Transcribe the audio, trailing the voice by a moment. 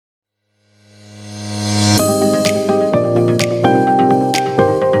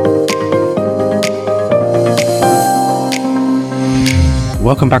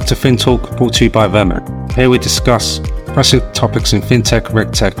back to FinTalk, brought to you by Vermac. Here we discuss pressing topics in fintech,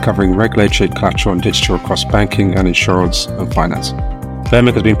 regtech, covering regulatory, collateral and digital across banking and insurance and finance.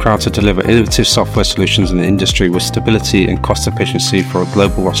 Vermac has been proud to deliver innovative software solutions in the industry with stability and cost efficiency for a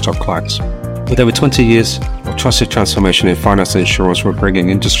global roster of clients. With over 20 years of trusted transformation in finance and insurance, we're bringing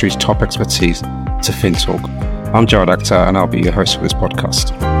industry's top expertise to FinTalk. I'm Jawad Akhtar, and I'll be your host for this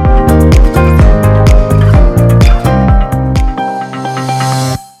podcast.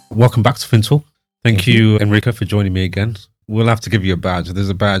 Welcome back to FinTalk. Thank you, Enrico, for joining me again. We'll have to give you a badge. There's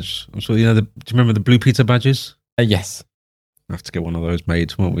a badge. I'm sure do you remember the Blue Peter badges? Yes. We'll have to get one of those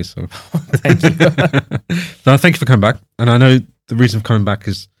made, won't we? So thank you. No, thank you for coming back. And I know the reason for coming back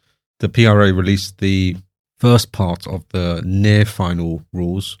is the PRA released the first part of the near final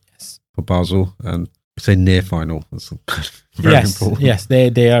rules for Basel, and we say near final. That's very important. Yes,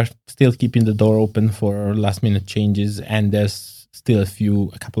 they are still keeping the door open for last minute changes, and there's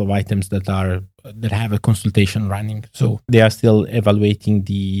still a couple of items that have a consultation running. So they are still evaluating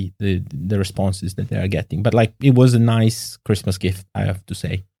the responses that they are getting. But it was a nice Christmas gift, I have to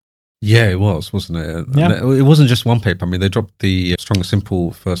say. Yeah, it was, wasn't it? Yeah. It wasn't just one paper. I mean, they dropped the strong and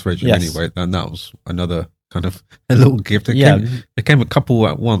simple first regime anyway, and that was another kind of a little gift. It came a couple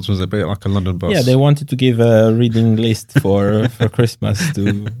at once, was a bit like a London bus. Yeah, they wanted to give a reading list for Christmas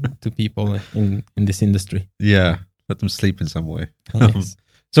to people in this industry. Yeah, let them sleep in some way. Yes.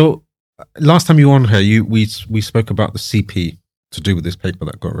 So last time you were on here, we spoke about the CP to do with this paper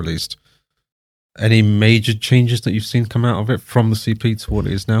that got released. Any major changes that you've seen come out of it from the CP to what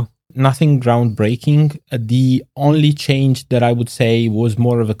it is now? Nothing groundbreaking. The only change that I would say was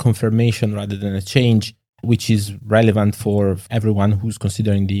more of a confirmation rather than a change, which is relevant for everyone who's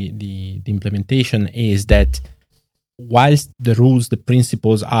considering the implementation, is that whilst the rules, the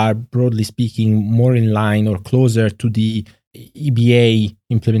principles are broadly speaking more in line or closer to the EBA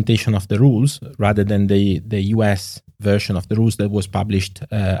implementation of the rules rather than the US version of the rules that was published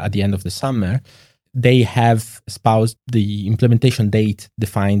at the end of the summer, they have espoused the implementation date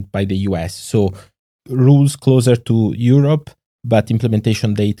defined by the US. So rules closer to Europe, but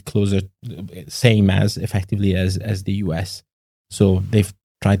implementation date closer, same as effectively as the US. So they've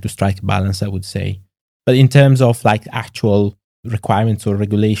tried to strike a balance, I would say. But in terms of actual requirements or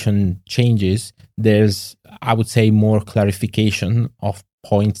regulation changes, there's, I would say, more clarification of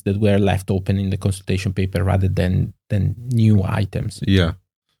points that were left open in the consultation paper rather than new items. Yeah.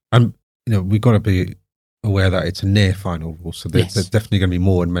 And we've got to be aware that it's a near final rule, so there's definitely going to be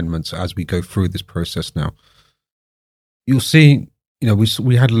more amendments as we go through this process now. You'll see,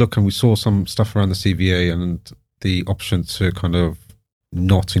 we had a look and we saw some stuff around the CVA and the option to kind of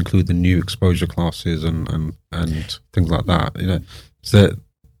not include the new exposure classes and things like that. So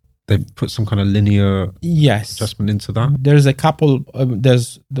they put some kind of linear adjustment into that. There's a couple.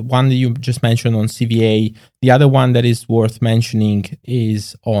 There's the one that you just mentioned on CVA. The other one that is worth mentioning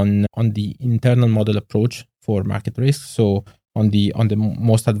is on the internal model approach for market risk. So on the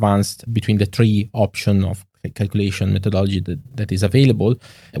most advanced between the three option of calculation methodology that is available,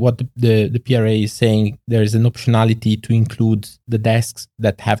 what the PRA is saying, there is an optionality to include the desks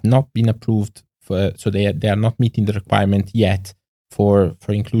that have not been approved so they are not meeting the requirement yet for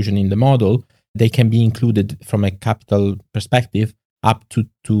inclusion in the model. They can be included from a capital perspective up to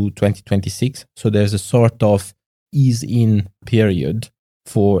 2026. So there's a sort of ease-in period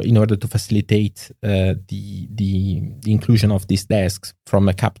in order to facilitate the inclusion of these desks from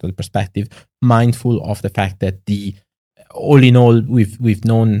a capital perspective, mindful of the fact that all in all, we've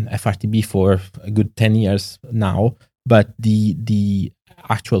known FRTB for a good 10 years now, but the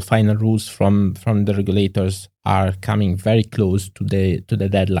actual final rules from the regulators are coming very close to the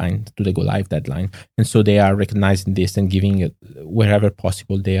deadline, to the go live deadline, and so they are recognizing this and giving it wherever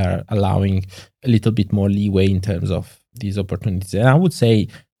possible. They are allowing a little bit more leeway in terms of these opportunities. And I would say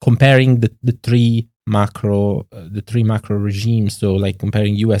comparing the three macro regimes, so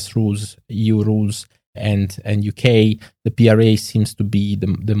comparing US rules, EU rules, and UK, the PRA seems to be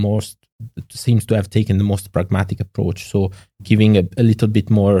seems to have taken the most pragmatic approach. So giving a little bit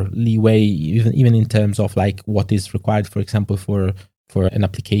more leeway, even in terms of what is required, for example, for an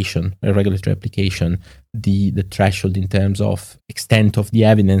application, a regulatory application, the threshold in terms of extent of the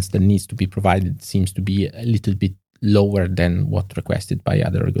evidence that needs to be provided seems to be a little bit lower than what requested by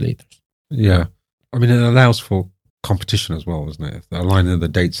other regulators. Yeah. I mean, it allows for competition as well, isn't it? Aligning the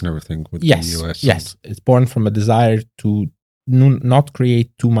dates and everything with the US. Yes, it's born from a desire to not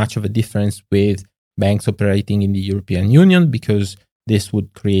create too much of a difference with banks operating in the European Union, because this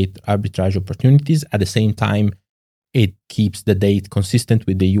would create arbitrage opportunities. At the same time, it keeps the date consistent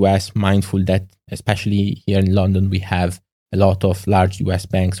with the US, mindful that especially here in London, we have a lot of large US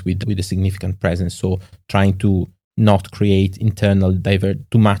banks with a significant presence. So trying to not create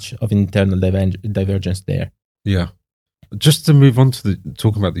too much of internal divergence there. Yeah. Just to move on to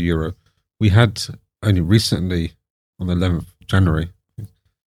talking about the euro, we had only recently, on the 11th of January,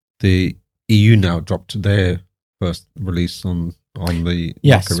 the EU now dropped their first release on the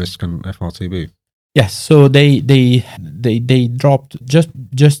market risk and FRTB. Yes, so they dropped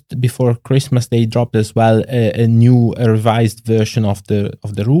just before Christmas. They dropped as well a revised version of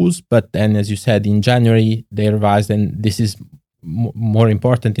the rules. But then, as you said, in January they revised, and this is more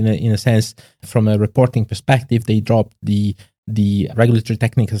important in a sense from a reporting perspective. They dropped the regulatory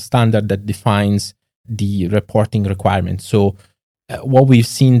technical standard that defines the reporting requirements. So what we've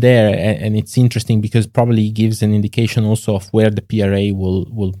seen there, and it's interesting because probably gives an indication also of where the PRA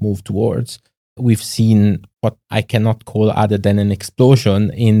will move towards. We've seen what I cannot call other than an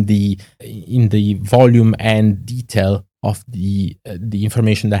explosion in the volume and detail of the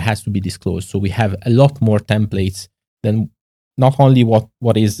information that has to be disclosed. So we have a lot more templates than not only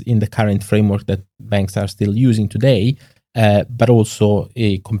what is in the current framework that banks are still using today, but also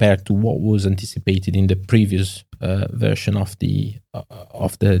compared to what was anticipated in the previous version of the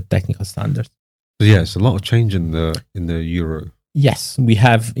technical standards. So yeah, it's a lot of change in the euro. Yes, we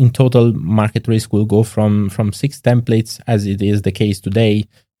have in total market risk will go from 6 templates, as it is the case today,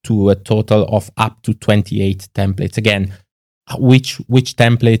 to a total of up to 28 templates. Again, which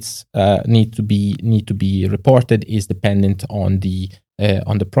templates need to be reported is dependent on the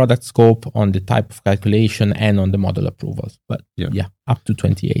product scope, on the type of calculation, and on the model approvals. But yeah up to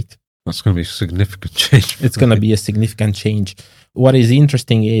 28. That's going to be a significant change. It's going to be a significant change. What is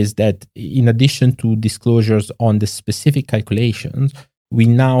interesting is that in addition to disclosures on the specific calculations, we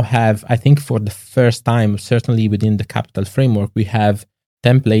now have, I think for the first time, certainly within the capital framework, we have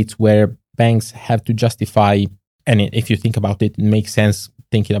templates where banks have to justify, and if you think about it, it makes sense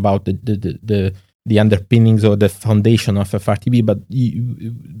thinking about the underpinnings or the foundation of FRTB, but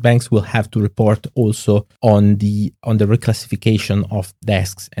banks will have to report also on the reclassification of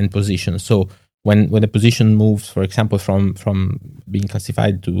desks and positions. So when a position moves, for example, from being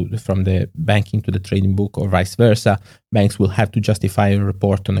classified from the banking to the trading book or vice versa, banks will have to justify a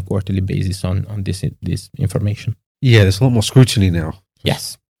report on a quarterly basis on this information. Yeah, there's a lot more scrutiny now.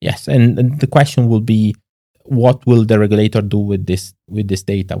 Yes, and the question will be, what will the regulator do with this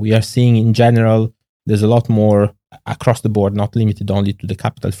data? We are seeing in general there's a lot more across the board, not limited only to the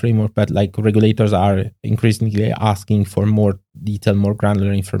capital framework, but like regulators are increasingly asking for more detailed, more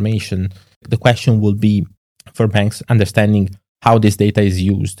granular information. The question will be for banks understanding how this data is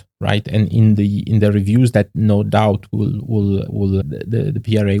used, right? And in the reviews that no doubt the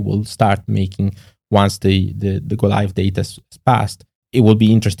PRA will start making once the go live data is passed. It will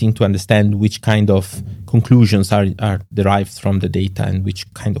be interesting to understand which kind of conclusions are derived from the data and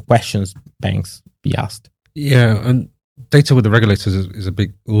which kind of questions banks be asked. Yeah, and data with the regulators is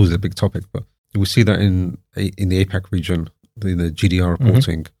always a big topic, but we see that in the APAC region, the GDR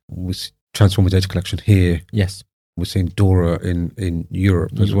reporting, we see transformer data collection here. Yes. We're seeing DORA in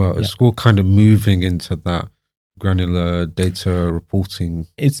Europe as well. It's all kind of moving into that granular data reporting.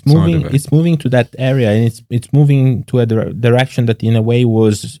 It's moving to that area, and it's moving to a direction that in a way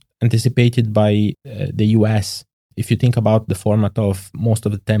was anticipated by the US. If you think about the format of most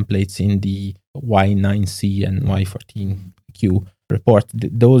of the templates in the Y9C and Y14Q report,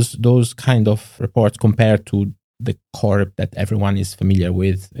 those kind of reports compared to the core that everyone is familiar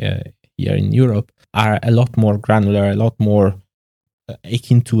with here in Europe are a lot more granular, a lot more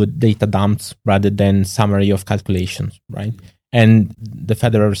akin to a data dumps rather than summary of calculations, right? And the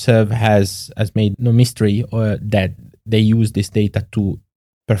Federal Reserve has made no mystery that they use this data to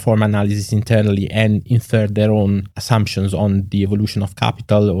perform analysis internally and infer their own assumptions on the evolution of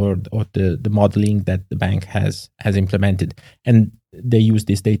capital or the modeling that the bank has implemented. And they use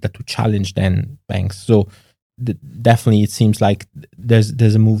this data to challenge then banks. So definitely it seems like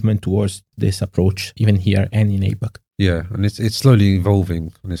there's a movement towards this approach even here and in APAC. Yeah, and it's slowly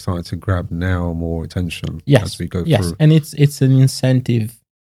evolving and it's starting to grab now more attention as we go through. Yes, and it's an incentive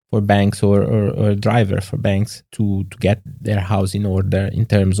for banks or a driver for banks to get their house in order in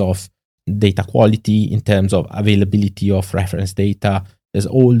terms of data quality, in terms of availability of reference data. There's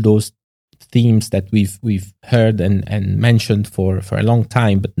all those themes that we've heard and mentioned for a long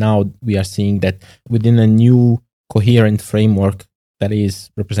time, but now we are seeing that within a new coherent framework that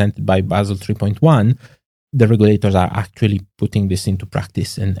is represented by Basel 3.1, the regulators are actually putting this into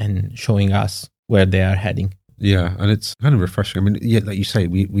practice and showing us where they are heading. Yeah, and it's kind of refreshing. I mean, yeah, like you say,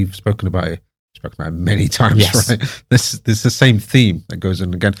 we've spoken about it many times, yes. Right? There's the same theme that goes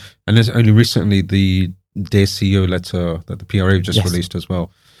in again. And there's only recently the Dear CEO letter that the PRA just released as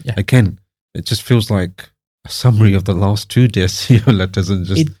well. Yeah. Again, it just feels like a summary of the last two Dear CEO letters, and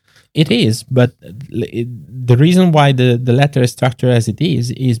just it is. But the reason why the letter is structured as it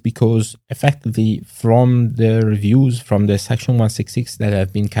is because effectively from the reviews from the Section 166 that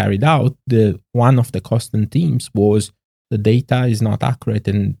have been carried out, one of the constant themes was the data is not accurate,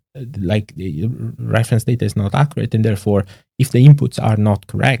 and like the reference data is not accurate, and therefore if the inputs are not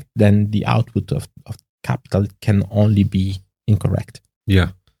correct, then the output of capital can only be incorrect. Yeah,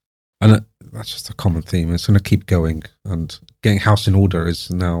 and that's just a common theme. It's going to keep going, and getting house in order is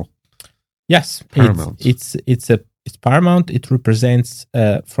now paramount. It's paramount. It represents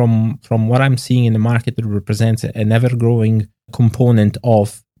from what I'm seeing in the market, it represents an ever-growing component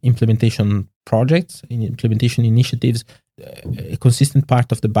of implementation projects, in implementation initiatives. A consistent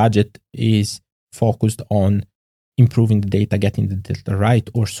part of the budget is focused on improving the data, getting the data right,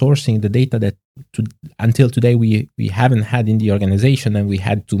 or sourcing the data that until today we haven't had in the organization, and we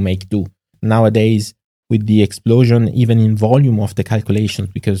had to make do. Nowadays, with the explosion even in volume of the calculations,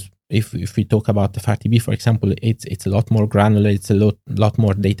 because if we talk about the FRTB, for example, it's a lot more granular, it's a lot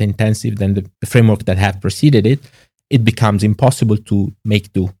more data intensive than the framework that have preceded it. It becomes impossible to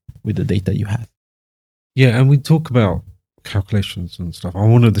make do with the data you have. Yeah, and we talk about calculations and stuff. I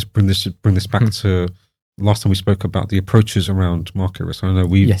want to bring this back to last time we spoke about the approaches around market risk. I know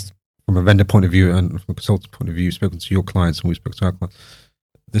from a vendor point of view and from a consultant point of view, spoken to your clients and we spoke to our clients.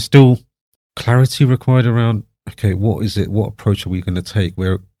 There's still clarity required around, okay, what is it? What approach are we going to take?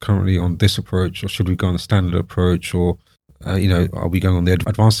 We're currently on this approach, or should we go on a standard approach, or are we going on the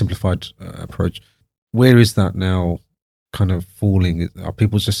advanced simplified approach? Where is that now kind of falling? Are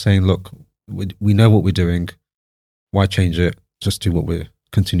people just saying, look, we know what we're doing, why change it? Just do what we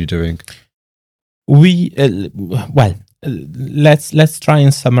continue doing. Let's try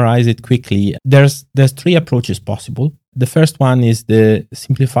and summarize it quickly. There's three approaches possible. The first one is the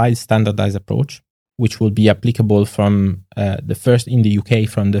simplified standardized approach, which will be applicable from the 1st in the UK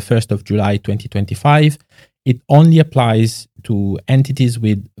from the 1st of July 2025. It only applies to entities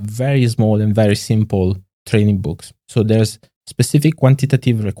with very small and very simple training books. So there's specific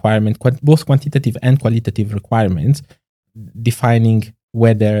quantitative requirement, both quantitative and qualitative requirements, defining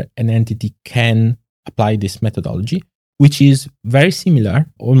whether an entity can apply this methodology, which is very similar,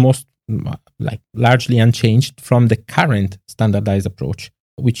 almost like largely unchanged from the current standardized approach,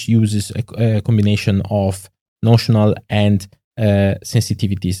 which uses a combination of notional and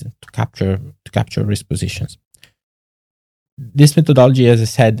sensitivities to capture risk positions. This methodology, as I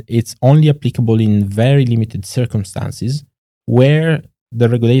said, it's only applicable in very limited circumstances where the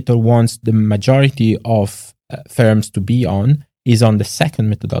regulator wants the majority of firms to be on is on the second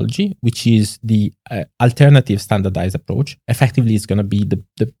methodology, which is the alternative standardized approach. Effectively, it's going to be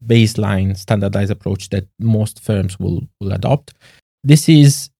the baseline standardized approach that most firms will adopt. This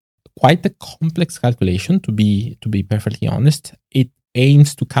is quite a complex calculation, to be perfectly honest. It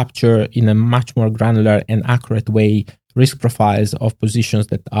aims to capture in a much more granular and accurate way risk profiles of positions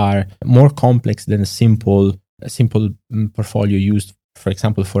that are more complex than a simple portfolio used, for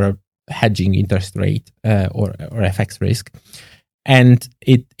example, for hedging interest rate or FX risk. And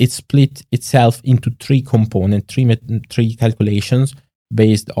it split itself into three components, three calculations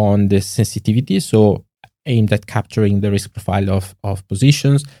based on the sensitivity, so aimed at capturing the risk profile of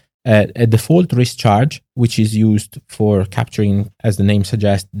positions. A default risk charge, which is used for capturing, as the name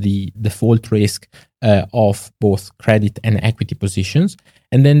suggests, the default risk of both credit and equity positions.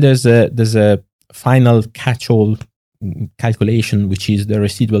 And then there's a final catch-all calculation, which is the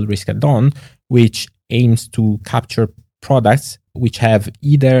residual risk add-on, which aims to capture products which have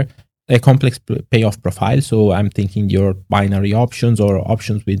either a complex payoff profile, so I'm thinking your binary options or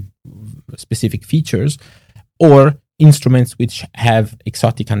options with specific features, or instruments which have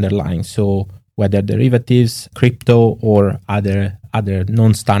exotic underlying, so whether derivatives, crypto, or other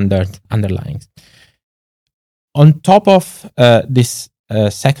non-standard underlyings. On top of this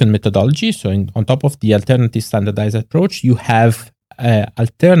second methodology, so on top of the alternative standardized approach, you have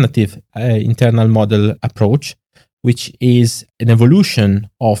alternative internal model approach, which is an evolution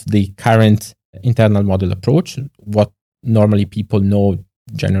of the current internal model approach, what normally people know,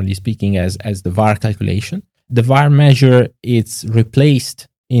 generally speaking, as the VAR calculation. The VAR measure is replaced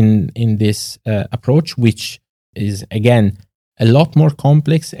in this approach, which is, again, a lot more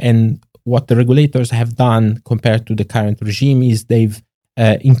complex. And what the regulators have done compared to the current regime is they've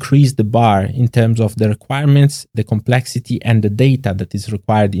increased the bar in terms of the requirements, the complexity, and the data that is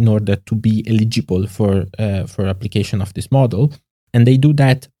required in order to be eligible for application of this model. And they do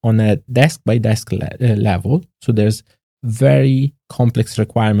that on a desk-by-desk level. So there's very complex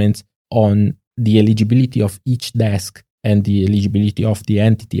requirements on the eligibility of each desk and the eligibility of the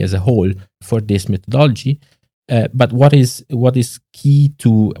entity as a whole for this methodology. But what is key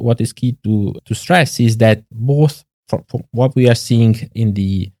to stress is that both from what we are seeing in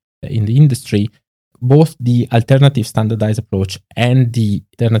the industry, both the alternative standardized approach and the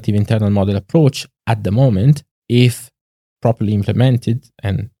alternative internal model approach at the moment, if properly implemented,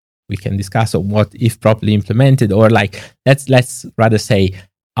 and we can discuss on what if properly implemented, or like let's rather say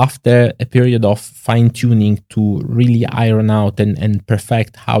after a period of fine-tuning to really iron out and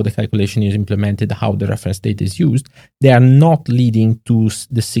perfect how the calculation is implemented, how the reference data is used, they are not leading to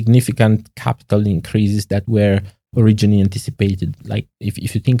the significant capital increases that were originally anticipated. Like if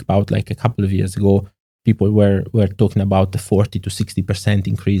you think about like a couple of years ago, people were talking about the 40 to 60%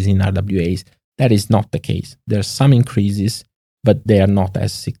 increase in RWAs. That is not the case. There are some increases, but they are not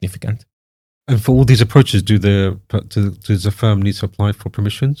as significant. And for all these approaches, does the firm need to apply for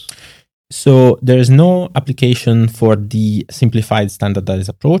permissions? So there is no application for the simplified standardized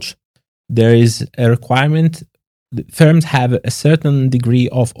approach. There is a requirement. Firms have a certain degree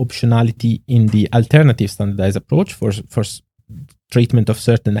of optionality in the alternative standardized approach for treatment of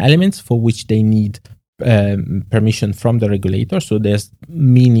certain elements for which they need permission from the regulator. So there's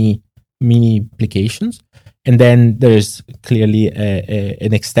many applications. And then there's clearly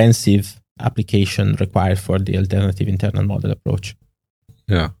an extensive application required for the alternative internal model approach.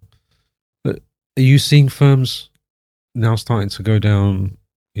 Yeah. But are you seeing firms now starting to go down,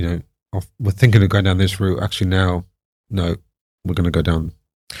 we're thinking of going down this route. Actually now, no, we're going to go down.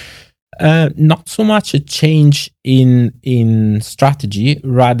 Not so much a change in strategy,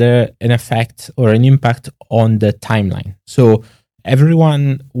 rather an effect or an impact on the timeline. So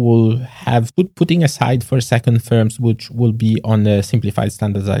everyone will have, putting aside for a second firms which will be on the simplified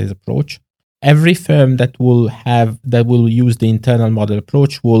standardized approach, every firm that will use the internal model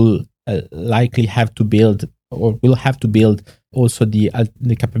approach will likely have to build or will have to build also the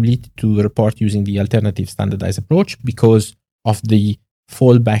capability to report using the alternative standardized approach because of the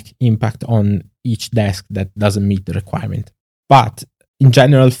fallback impact on each desk that doesn't meet the requirement. But in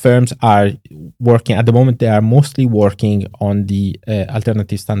general, firms are working at the moment. They are mostly working on the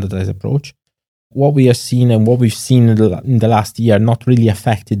alternative standardized approach. What we are seeing and what we've seen in the last year, not really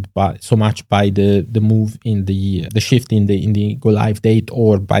affected so much by the move in the shift in the go live date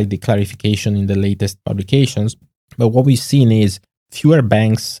or by the clarification in the latest publications. But what we've seen is fewer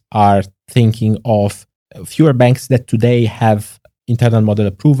banks that today have internal model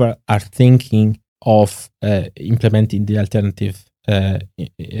approval are thinking of implementing the alternative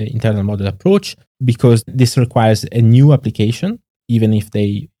internal model approach because this requires a new application, even if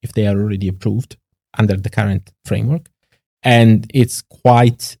they are already approved under the current framework, and it's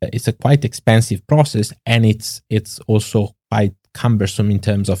a quite expensive process, and it's also quite cumbersome in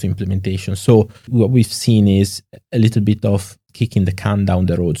terms of implementation. So what we've seen is a little bit of kicking the can down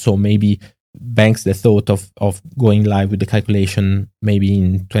the road. So maybe banks that thought of going live with the calculation maybe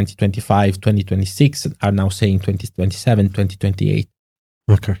in 2025, 2026 are now saying 2027, 2028.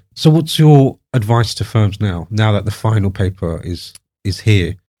 Okay. So what's your advice to firms now that the final paper is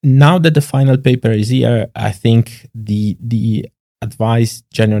here? Now that the final paper is here, I think the advice,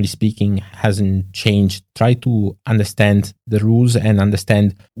 generally speaking, hasn't changed. Try to understand the rules and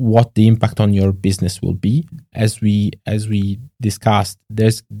understand what the impact on your business will be. As we discussed,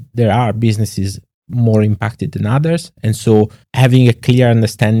 there are businesses more impacted than others, and so having a clear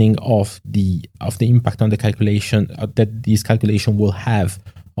understanding of the impact on the calculation that this calculation will have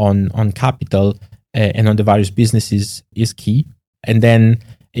on capital and on the various businesses is key. And then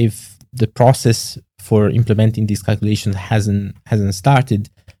if the process for implementing these calculations hasn't started,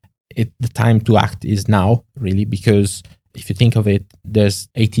 the time to act is now, really, because if you think of it, there's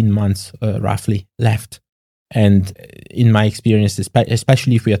 18 months roughly left. And in my experience,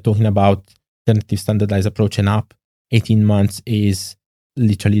 especially if we are talking about alternative standardized approach and up, 18 months is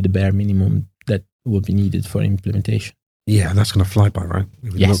literally the bare minimum that will be needed for implementation. Yeah, that's going to fly by, right?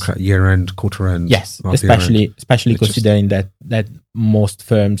 If yes. Look at year end, quarter end. Yes, especially considering that most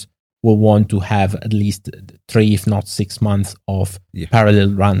firms will want to have at least 3, if not 6 months of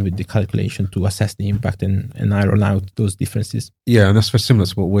parallel run with the calculation to assess the impact and iron out those differences. Yeah, and that's very similar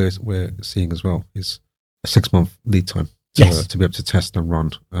to what we're seeing as well, is a 6-month lead time to be able to test and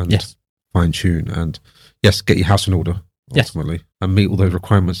run and fine tune and get your house in order ultimately and meet all those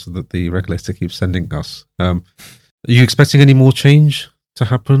requirements that the regulator keeps sending us. Are you expecting any more change to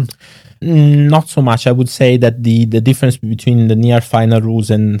happen? Not so much. I would say that the difference between the near final rules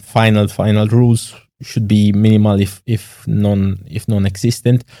and final rules should be minimal, if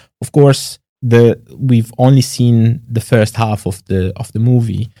non-existent. Of course, we've only seen the first half of the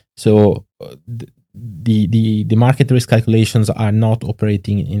movie, so the market risk calculations are not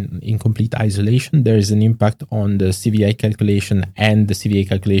operating in complete isolation. There is an impact on the CVA calculation, and the CVA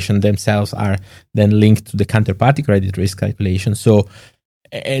calculation themselves are then linked to the counterparty credit risk calculation. So,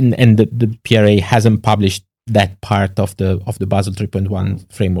 and the PRA hasn't published that part of the Basel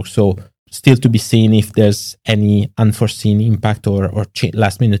 3.1 framework. So still to be seen if there's any unforeseen impact or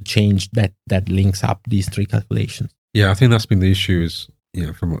last minute change that links up these three calculations. Yeah, I think that's been the issue is,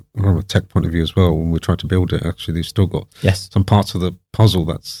 from a tech point of view as well, when we're trying to build it, actually, they've still got some parts of the puzzle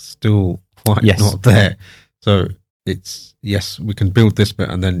that's still quite not there. So it's, yes, we can build this bit,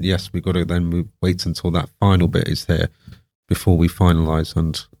 and then, yes, we've got to then wait until that final bit is there before we finalize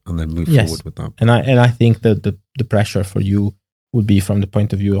and then move forward with that. And I think that the pressure for you would be from the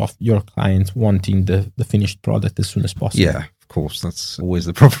point of view of your client wanting the finished product as soon as possible. Yeah, of course, that's always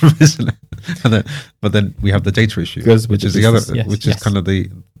the problem, isn't it? But then we have the data issue, which is the other, which is kind of the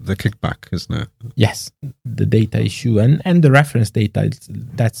kickback, isn't it? Yes, the data issue and the reference data.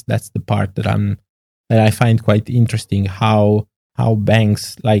 That's the part that I find quite interesting. How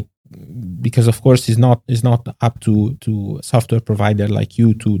banks, like, because of course it's not up to a software provider like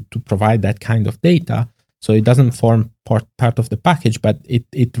you to provide that kind of data. So it doesn't form part of the package, but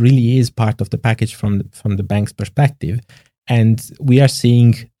it really is part of the package from the bank's perspective. And we are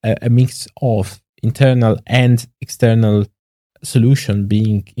seeing a mix of internal and external solution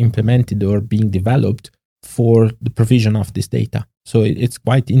being implemented or being developed for the provision of this data. So it's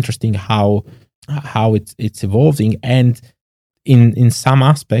quite interesting how it's evolving. And in some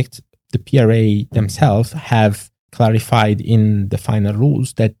aspects, the PRA themselves have clarified in the final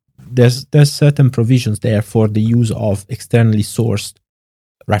rules that there's certain provisions there for the use of externally sourced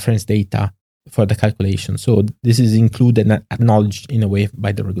reference data for the calculation. So this is included and acknowledged in a way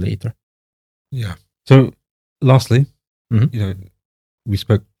by the regulator. Yeah. So lastly, we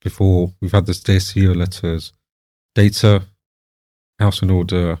spoke before, we've had this DSCO letters, data, house in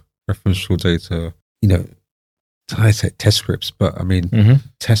order, referential data, I say test scripts, but I mean,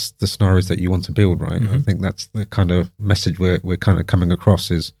 test the scenarios that you want to build, right? I think that's the kind of message we're kind of coming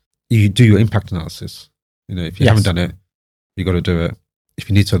across is you do your impact analysis. If you haven't done it, you got to do it. If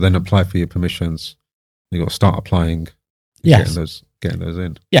you need to then apply for your permissions, you got to start applying, getting those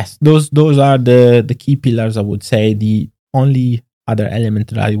in. Yes, those are the key pillars, I would say. The only other element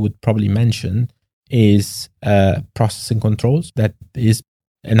that I would probably mention is processing controls. That is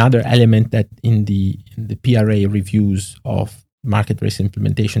another element that in the PRA reviews of market risk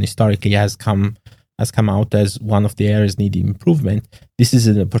implementation historically has come out as one of the areas needing improvement. This is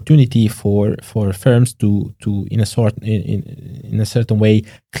an opportunity for firms to in a certain way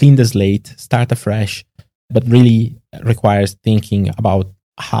clean the slate, start afresh, but really requires thinking about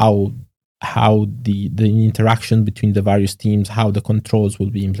how the interaction between the various teams, how the controls will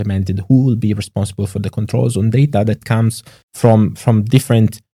be implemented, who will be responsible for the controls on data that comes from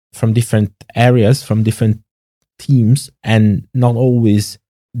different areas, from different teams, and not always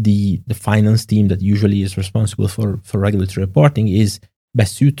the finance team that usually is responsible for regulatory reporting is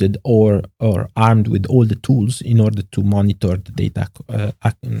best suited or armed with all the tools in order to monitor the data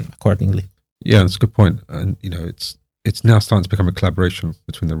accordingly. Yeah, that's a good point. And it's now starting to become a collaboration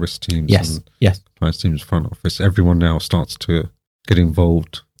between the risk teams and compliance teams, front office. Everyone now starts to get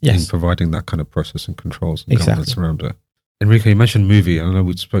involved in providing that kind of process and controls and governance around it. Enrico, you mentioned movie. I know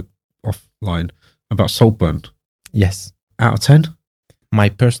we spoke offline about Saltburn. Yes. Out of 10? My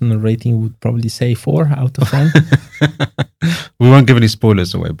personal rating would probably say 4 out of 10. We won't give any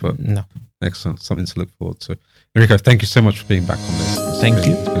spoilers away, but no. Excellent. Something to look forward to. Enrico, thank you so much for being back on this. Thank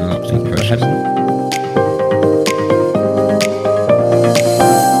you. It's been an absolute pleasure. Thank you for having me.